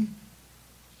him,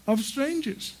 of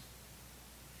strangers.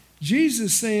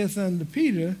 Jesus saith unto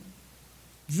Peter,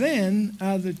 then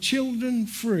are the children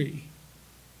free.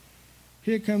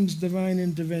 Here comes divine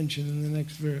intervention in the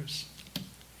next verse.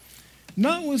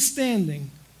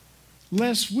 Notwithstanding,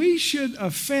 lest we should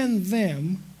offend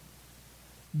them,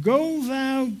 go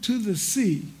thou to the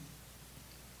sea,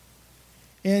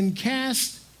 and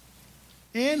cast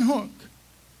and hook.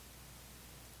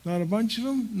 Not a bunch of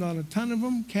them, not a ton of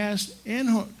them, cast and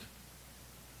hook.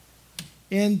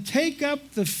 And take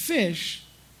up the fish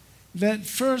that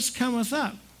first cometh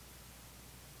up.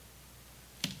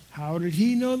 How did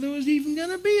he know there was even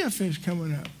going to be a fish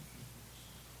coming up?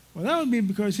 Well, that would be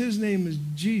because his name is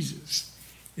Jesus.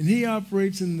 And he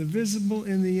operates in the visible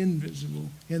and the invisible,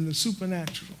 and the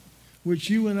supernatural, which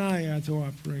you and I are to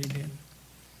operate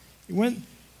in.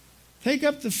 Take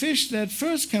up the fish that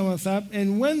first cometh up,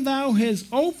 and when thou hast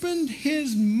opened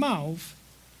his mouth,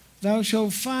 thou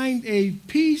shalt find a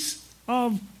piece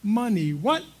of money.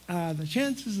 What are the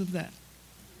chances of that?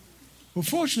 Well,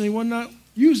 fortunately, we're not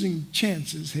using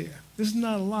chances here. This is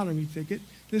not a lottery ticket.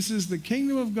 This is the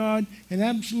kingdom of God, an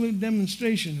absolute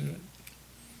demonstration of it.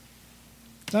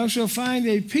 Thou shalt find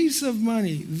a piece of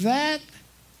money, that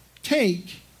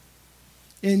take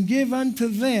and give unto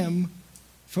them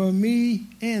for me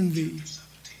and thee.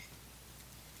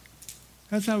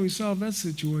 That's how we solve that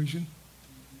situation.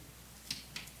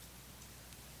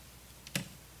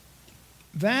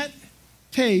 That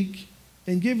take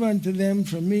and give unto them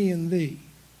for me and thee.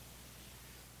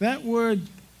 That word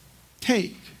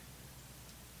take,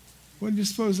 what do you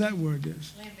suppose that word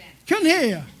is? Lamb band. Come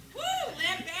here. Woo!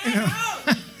 Lamb band!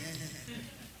 Oh!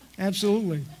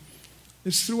 Absolutely.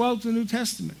 It's throughout the New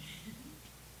Testament.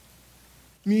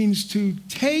 Means to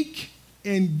take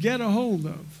and get a hold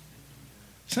of.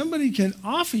 Somebody can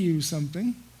offer you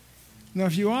something. Now,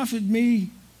 if you offered me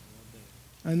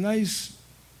a nice,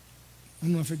 I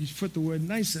don't know if I could put the word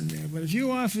nice in there, but if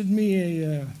you offered me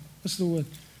a, what's the word?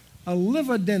 A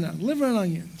liver dinner, liver and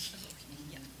onions.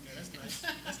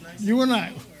 That's nice. You and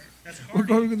I. We'll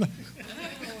go to the,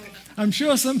 I'm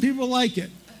sure some people like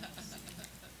it.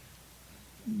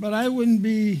 But I wouldn't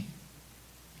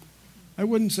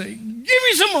say, give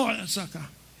me some more of that sucker.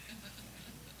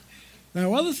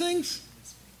 Now, other things,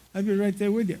 I'd be right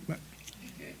there with you. But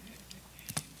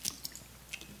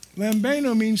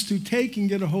lambano means to take and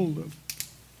get a hold of.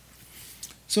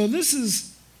 So this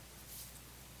is,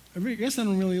 I guess I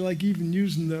don't really like even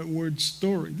using the word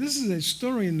story. This is a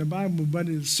story in the Bible, but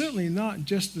it is certainly not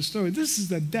just a story. This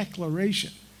is a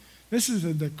declaration. This is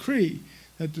a decree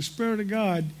that the Spirit of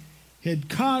God had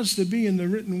caused to be in the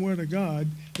written word of God,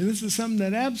 and this is something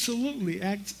that absolutely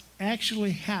actually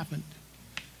happened.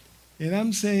 And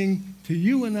I'm saying to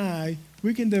you and I,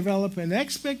 we can develop an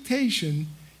expectation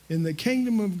in the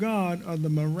kingdom of God of the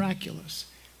miraculous.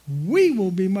 We will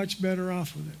be much better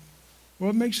off with it.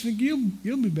 What makes you think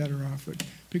you'll be better off with it?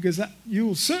 Because you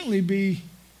will certainly be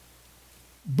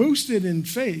boosted in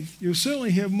faith. You'll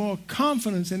certainly have more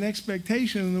confidence and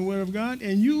expectation in the Word of God,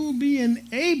 and you will be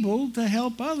enabled to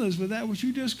help others with that which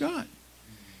you just got,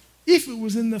 if it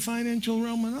was in the financial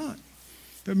realm or not.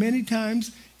 But many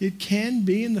times it can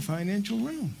be in the financial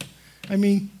realm. I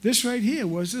mean, this right here,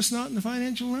 was this not in the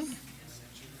financial realm?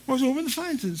 Was over the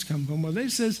finances come from? Well, they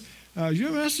says, is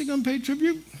your master going to pay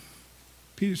tribute?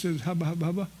 Peter says, hubba, hubba,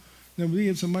 hubba. Then we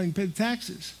get some money to pay the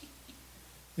taxes.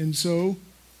 And so,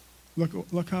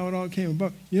 look how it all came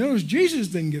about. You notice Jesus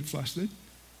didn't get flustered.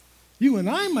 You and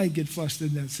I might get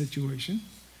flustered in that situation.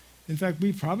 In fact,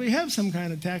 we probably have some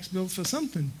kind of tax bill for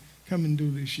something coming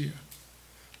due this year.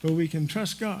 But we can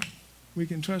trust God. We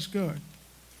can trust God.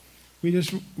 We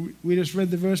just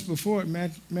read the verse before it,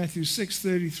 Matthew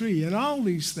 6:33. And all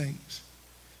these things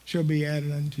shall be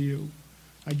added unto you.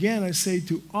 Again, I say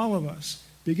to all of us,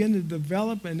 begin to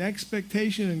develop an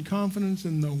expectation and confidence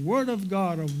in the Word of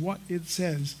God of what it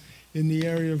says in the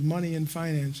area of money and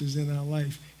finances in our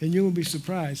life. And you will be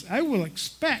surprised. I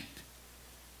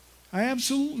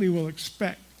absolutely will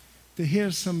expect to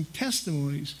hear some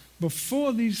testimonies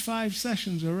before these 5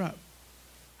 sessions are up,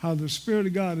 how the Spirit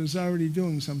of God is already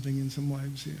doing something in some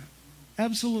lives here.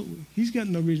 Absolutely. He's got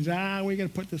no reason, we got to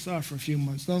put this off for a few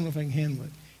months. Don't know if I can handle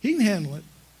it. He can handle it.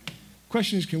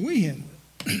 Question is, can we handle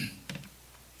it?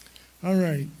 All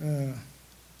right.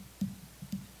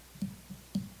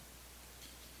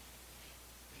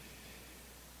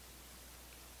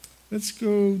 Let's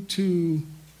go to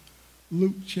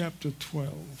Luke chapter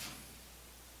 12.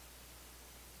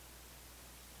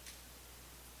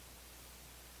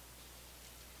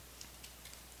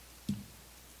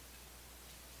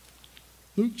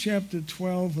 Luke chapter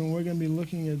 12, and we're going to be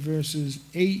looking at verses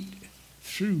 8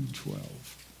 through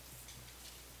 12.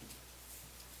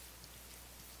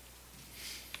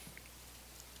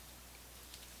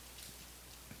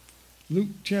 Luke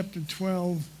chapter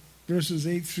 12, verses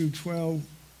 8 through 12.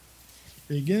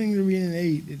 beginning to read in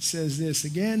 8, it says this.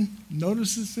 Again,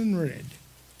 notice it's in red.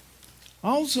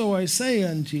 Also I say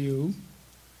unto you,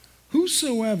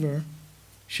 whosoever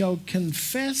shall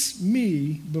confess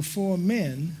me before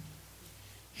men,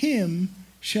 him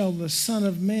shall the Son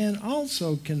of Man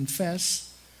also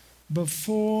confess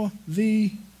before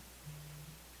the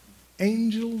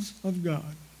angels of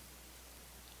God.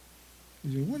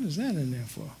 You say, what is that in there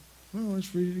for? Well,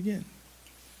 let's read it again.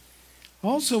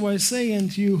 Also I say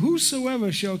unto you,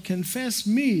 whosoever shall confess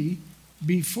me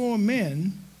before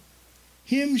men,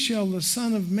 him shall the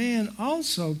Son of Man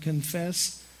also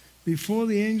confess before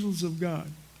the angels of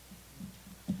God.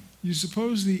 You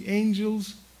suppose the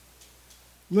angels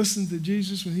listen to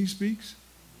Jesus when he speaks?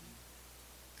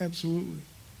 Absolutely.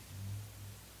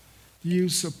 Do you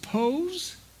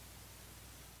suppose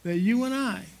that you and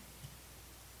I,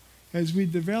 as we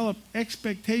develop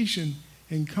expectation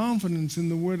and confidence in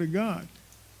the Word of God,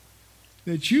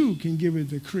 that you can give a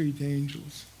decree to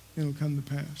angels and it'll come to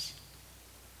pass?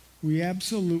 We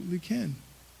absolutely can.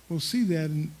 We'll see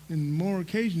that in more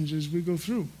occasions as we go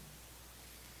through.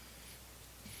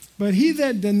 But he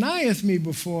that denieth me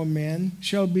before men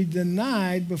shall be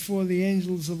denied before the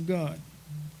angels of God.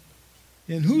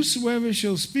 And whosoever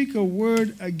shall speak a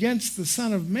word against the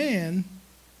Son of Man,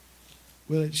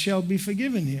 well, it shall be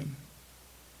forgiven him.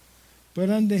 But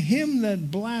unto him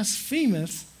that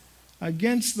blasphemeth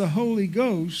against the Holy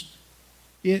Ghost,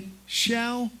 it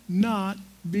shall not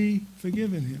be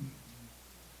forgiven him.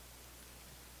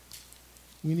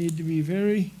 We need to be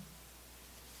very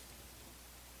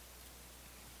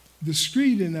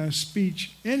discreet in our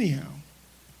speech anyhow,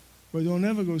 but don't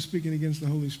ever go speaking against the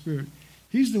Holy Spirit.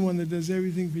 He's the one that does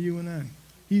everything for you and I.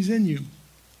 He's in you.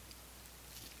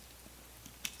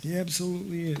 He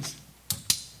absolutely is.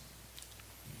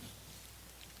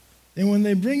 And when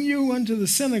they bring you unto the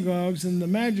synagogues and the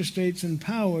magistrates and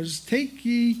powers, take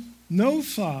ye no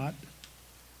thought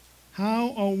how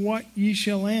or what ye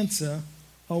shall answer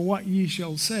or what ye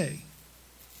shall say.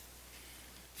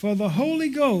 For the Holy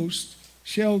Ghost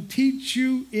shall teach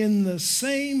you in the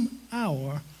same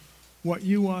hour what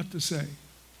you ought to say.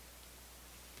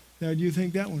 Now, do you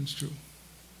think that one's true?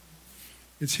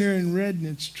 It's here in red and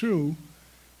it's true,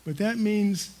 but that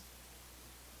means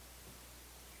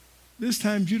there's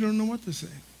times you don't know what to say.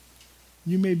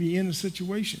 You may be in a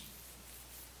situation.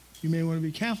 You may want to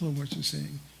be careful of what you're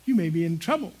saying. You may be in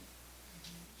trouble.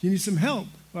 You need some help.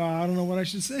 Well, I don't know what I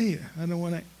should say here. I don't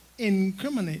want to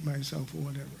incriminate myself or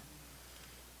whatever.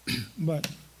 But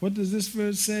what does this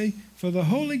verse say? For the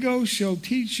Holy Ghost shall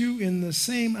teach you in the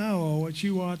same hour what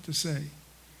you ought to say.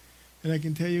 And I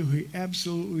can tell you he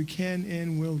absolutely can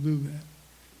and will do that.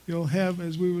 You'll have,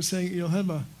 as we were saying, you'll have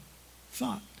a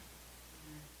thought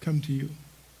come to you.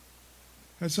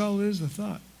 That's all it is, a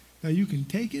thought. Now you can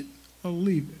take it or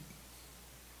leave it.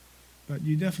 But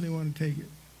you definitely want to take it.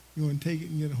 You want to take it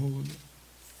and get a hold of it.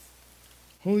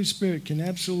 Holy Spirit can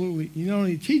absolutely, he not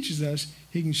only teaches us,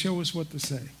 he can show us what to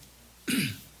say.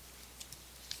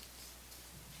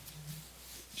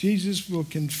 Jesus will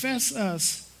confess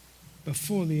us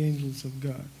before the angels of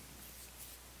God.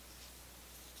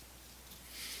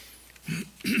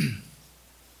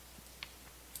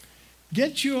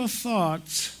 Get your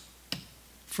thoughts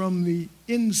from the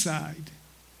inside,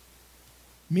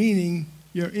 meaning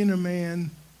your inner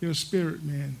man, your spirit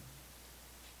man.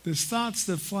 There's thoughts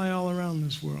that fly all around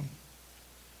this world.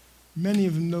 Many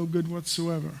of them no good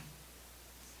whatsoever,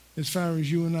 as far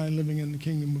as you and I living in the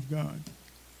kingdom of God.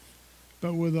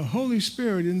 But with the Holy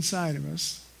Spirit inside of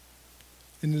us,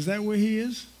 and is that where he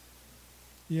is?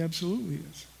 He absolutely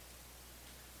is.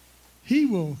 He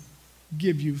will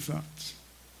give you thoughts.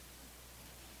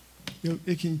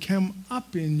 It can come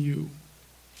up in you.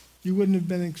 You wouldn't have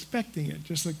been expecting it,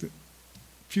 just like the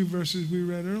few verses we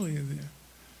read earlier there.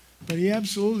 But he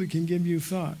absolutely can give you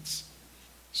thoughts.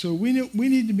 So we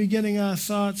need to be getting our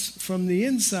thoughts from the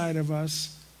inside of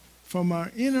us, from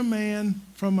our inner man,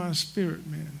 from our spirit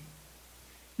man.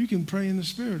 You can pray in the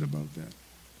Spirit about that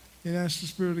and ask the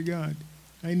Spirit of God,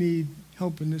 I need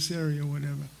help in this area or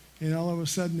whatever. And all of a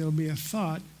sudden there'll be a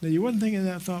thought. Now you wasn't thinking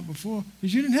that thought before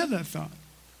because you didn't have that thought.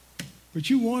 But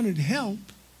you wanted help,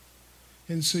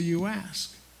 and so you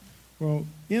ask. Well,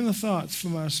 inner thoughts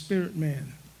from our spirit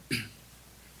man.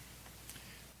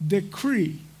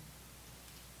 Decree.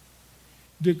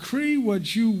 Decree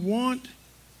what you want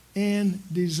and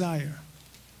desire.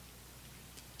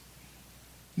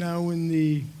 Now,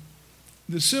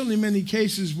 there's certainly many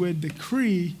cases where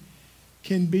decree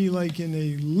can be like in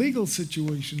a legal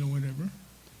situation or whatever,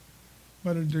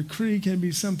 but a decree can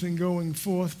be something going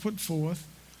forth, put forth.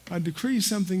 A decree is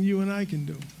something you and I can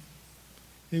do.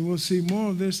 And we'll see more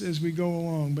of this as we go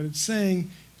along. But it's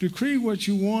saying, decree what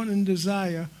you want and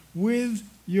desire with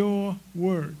your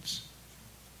words.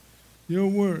 Your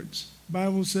words. The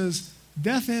Bible says,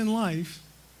 death and life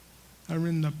are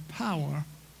in the power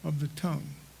of the tongue,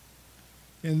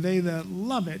 and they that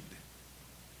love it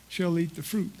shall eat the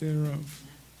fruit thereof.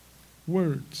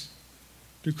 Words.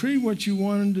 Decree what you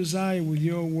want and desire with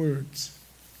your words.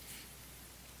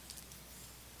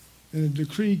 And a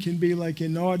decree can be like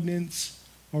an ordinance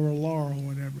or a law or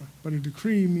whatever, but a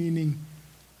decree meaning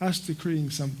us decreeing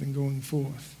something going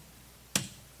forth.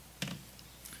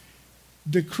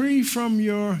 Decree from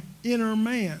your inner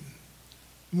man.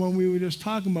 When we were just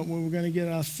talking about where we're going to get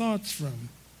our thoughts from.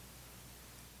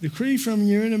 Decree from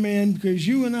your inner man, because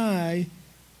you and I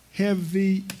have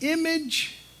the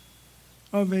image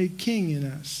of a king in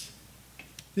us.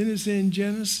 Didn't it say in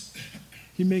Genesis,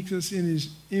 he makes us in his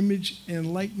image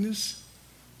and likeness?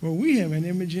 Well, we have an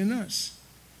image in us.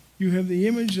 You have the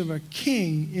image of a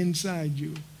king inside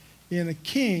you, and a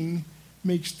king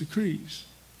makes decrees.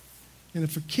 And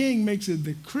if a king makes a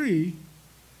decree,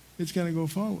 it's going to go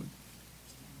forward.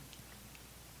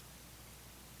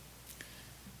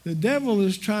 The devil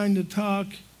is trying to talk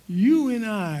you and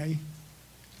I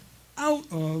out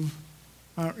of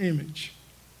our image.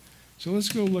 So let's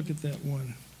go look at that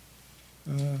one.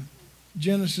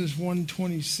 Genesis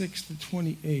 1:26 to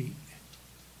 28.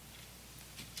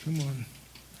 Come on.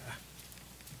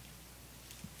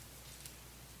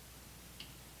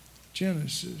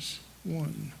 Genesis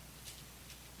 1.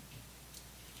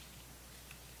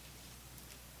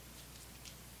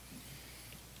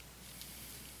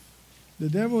 The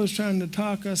devil is trying to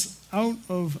talk us out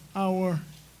of our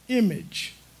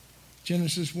image.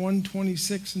 Genesis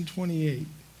 1:26 and 28.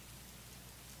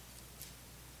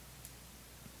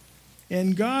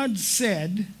 And God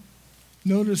said,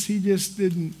 notice he just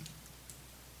didn't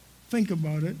think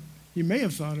about it. He may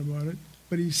have thought about it,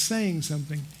 but he's saying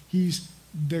something. He's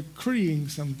decreeing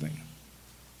something.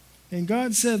 And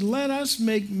God said, let us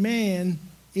make man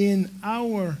in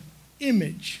our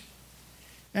image,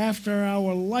 after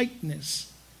our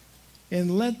likeness,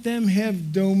 and let them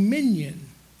have dominion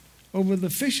over the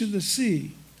fish of the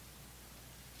sea.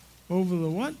 Over the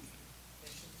what?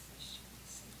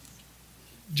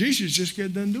 Jesus just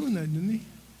got done doing that, didn't he?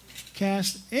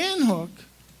 Cast and hook.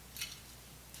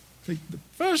 Take the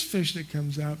first fish that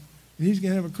comes out, and he's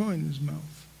going to have a coin in his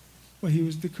mouth. Well, he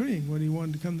was decreeing what he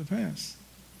wanted to come to pass.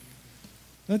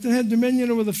 Let them have dominion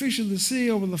over the fish of the sea,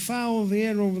 over the fowl of the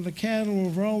air, over the cattle,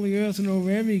 over all the earth, and over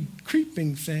every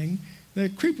creeping thing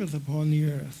that creepeth upon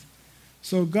the earth.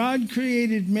 So God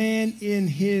created man in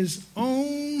his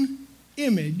own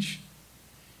image.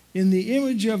 In the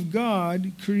image of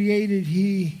God created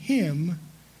he him,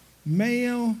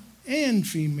 male and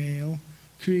female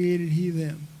created he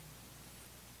them.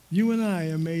 You and I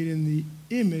are made in the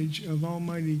image of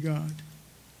Almighty God.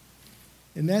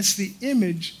 And that's the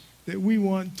image that we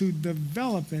want to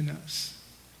develop in us.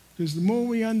 Because the more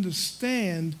we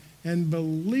understand and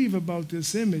believe about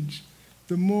this image,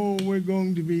 the more we're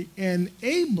going to be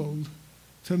enabled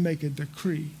to make a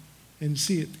decree and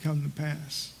see it come to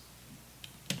pass.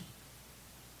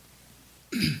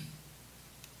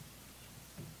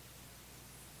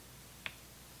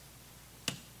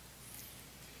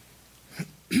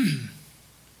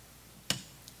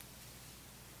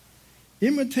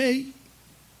 Imitate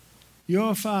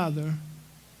your Father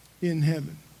in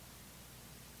heaven.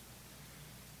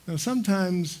 Now,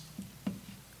 sometimes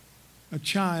a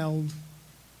child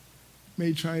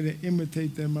may try to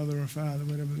imitate their mother or father,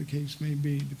 whatever the case may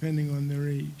be, depending on their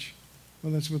age.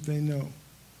 Well, that's what they know.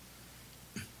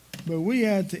 But we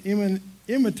are to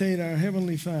imitate our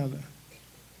Heavenly Father,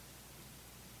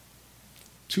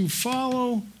 to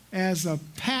follow as a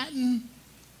pattern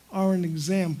or an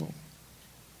example.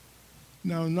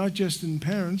 Now, not just in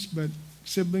parents, but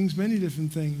siblings, many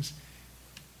different things.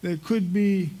 There could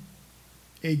be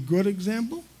a good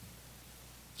example.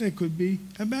 There could be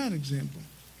a bad example.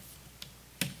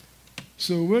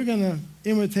 So we're going to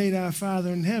imitate our Father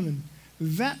in heaven.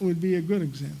 That would be a good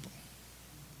example,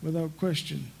 without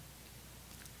question.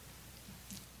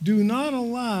 Do not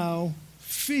allow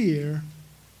fear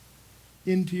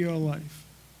into your life.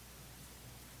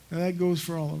 Now that goes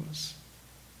for all of us.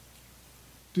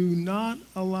 Do not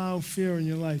allow fear in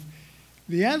your life.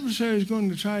 The adversary is going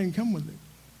to try and come with it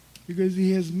because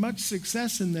he has much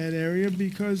success in that area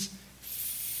because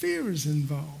fear is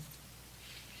involved.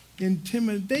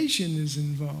 Intimidation is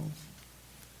involved.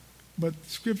 But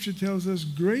Scripture tells us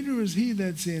greater is he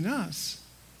that's in us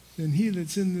than he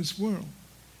that's in this world.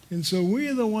 And so we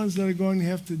are the ones that are going to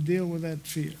have to deal with that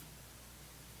fear.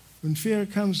 When fear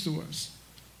comes to us,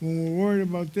 when we're worried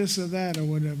about this or that or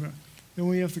whatever, then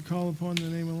we have to call upon the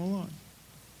name of the Lord.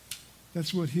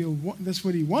 That's what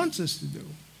he wants us to do,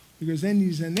 because then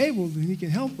he's enabled and he can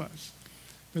help us.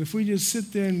 But if we just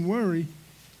sit there and worry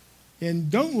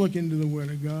and don't look into the Word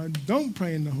of God, don't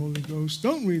pray in the Holy Ghost,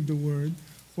 don't read the Word,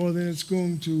 well, then it's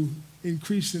going to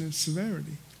increase in its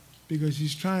severity, because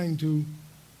he's trying to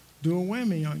do a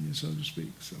whammy on you, so to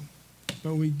speak. So,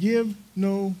 but we give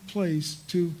no place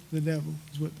to the devil.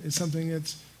 It's something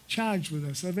that's charged with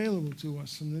us, available to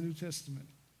us from the New Testament.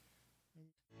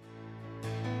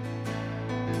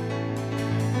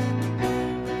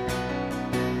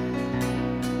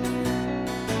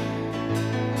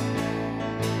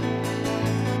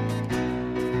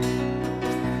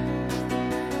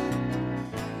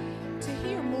 To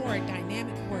hear more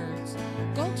dynamic words,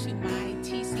 go to